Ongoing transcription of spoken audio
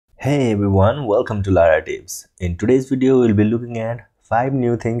Hey everyone, welcome to Laratips. In today's video, we'll be looking at 5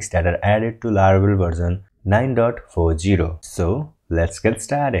 new things that are added to Laravel version 9.40. So let's get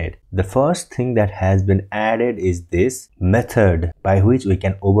started. The first thing that has been added is this method by which we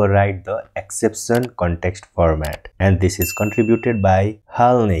can override the exception context format, and this is contributed by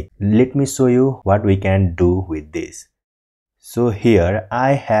Halnick. Let me show you what we can do with this. So here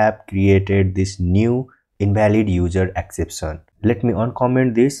I have created this new invalid user exception. Let me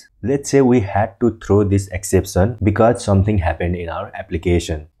uncomment this. Let's say we had to throw this exception because something happened in our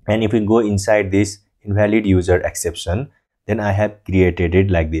application. And if we go inside this invalid user exception, then I have created it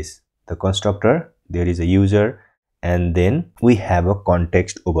like this. The constructor, there is a user, and then we have a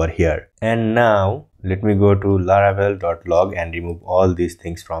context over here. And now let me go to laravel.log and remove all these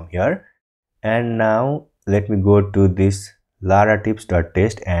things from here. And now let me go to this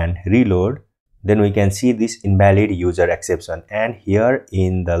laratips.test and reload. Then we can see this invalid user exception, and here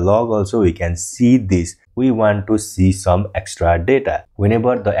in the log also we can see this. We want to see some extra data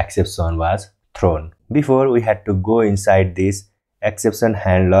whenever the exception was thrown. Before, we had to go inside this exception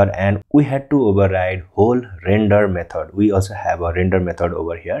handler and we had to override whole render method. We also have a render method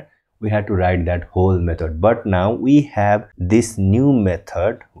over here. We had to write that whole method, but now we have this new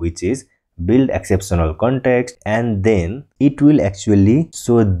method which is build exceptional context, and then it will actually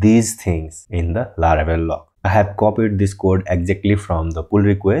show these things in the Laravel log. I have copied this code exactly from the pull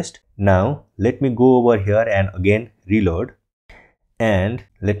request. Now let me go over here and again reload, and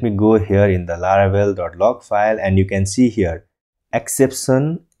let me go here in the laravel.log file, and you can see here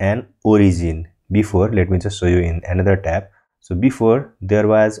exception and origin. Before, let me just show you in another tab. So before there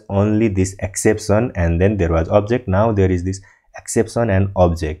was only this exception and then there was object. Now there is this exception and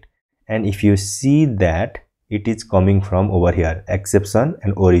object. And if you see that it is coming from over here, exception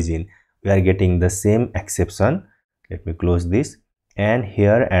and origin, we are getting the same exception. Let me close this, and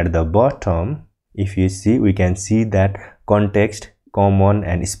here at the bottom, if you see, we can see that context, common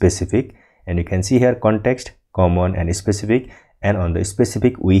and specific, and you can see here context, common and specific, and on the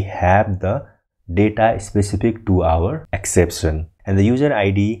specific we have the data specific to our exception, and the user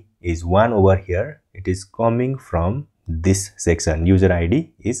ID is 1 over here. It is coming from this section. User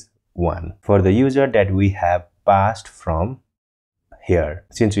ID is 1 for the user that we have passed from here.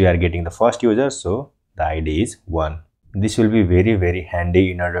 Since we are getting the first user, so the ID is 1. This will be very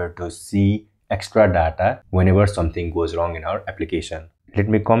handy in order to see extra data whenever something goes wrong in our application. Let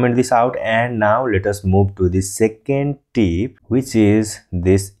me comment this out, and now let us move to the second tip, which is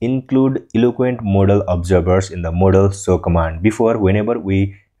this include Eloquent Model Observers in the model show command. Before, whenever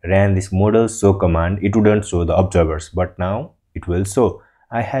we ran this model show command, it wouldn't show the observers, but now it will show.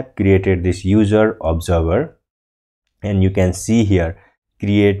 I have created this user observer, and you can see here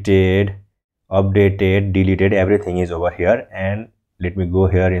created, updated, deleted, everything is over here. And let me go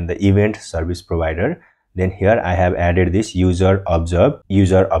here in the event service provider. Then here I have added this user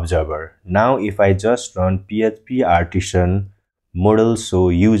observer. Now if I just run php artisan model show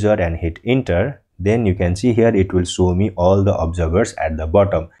user and hit enter, then you can see here it will show me all the observers at the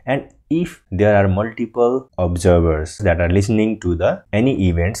bottom. And if there are multiple observers that are listening to any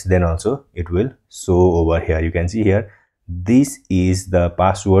events, then also it will show over here. You can see here this is the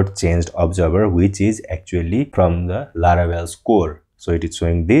password changed observer, which is actually from the Laravel's core. So it is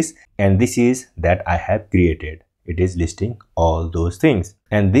showing this, and this is that I have created. It is listing all those things,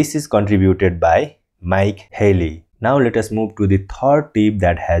 and this is contributed by Mike Haley. Now let us move to the third tip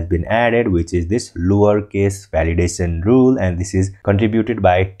that has been added, which is this lowercase validation rule, and this is contributed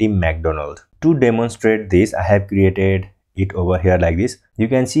by Tim McDonald. To demonstrate this, I have created it over here like this. You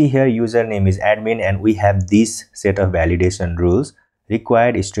can see here username is admin, and we have this set of validation rules: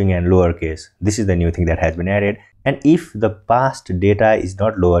 required string and lowercase. This is the new thing that has been added. And if the past data is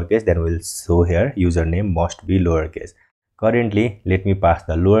not lowercase, then we'll show here username must be lowercase. Currently, let me pass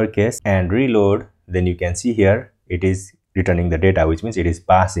the lowercase and reload. Then you can see here it is returning the data, which means it is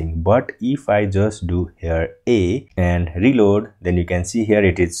passing. But if I just do here a and reload, then you can see here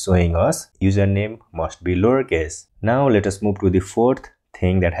it is showing us username must be lowercase. Now let us move to the fourth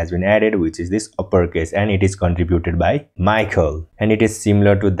thing that has been added, which is this uppercase, and it is contributed by Michael, and it is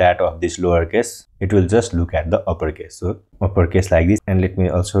similar to that of this lowercase. It will just look at the uppercase, so uppercase like this. And let me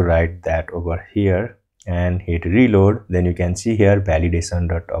also write that over here and hit reload. Then you can see here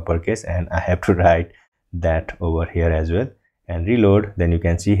validation.uppercase, and I have to write that over here as well and reload. Then you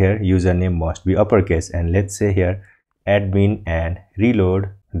can see here username must be uppercase, and let's say here admin and reload,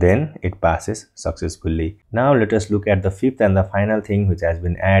 then it passes successfully. Now let us look at the fifth and the final thing which has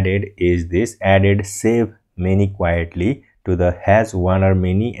been added, is this added saveManyQuietly to the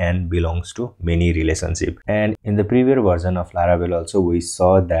hasOneOrMany and belongsToMany relationship. And in the previous version of Laravel also we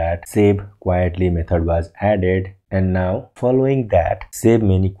saw that saveQuietly method was added, and now following that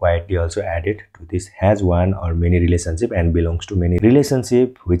saveManyQuietly also added to this hasOneOrMany relationship and belongsToMany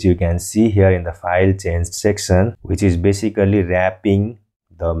relationship, which you can see here in the file changed section, which is basically wrapping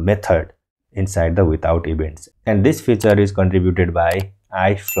the method inside the without events. And this feature is contributed by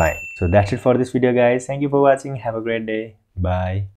iflying. So that's it for this video guys. Thank you for watching. Have a great day. Bye.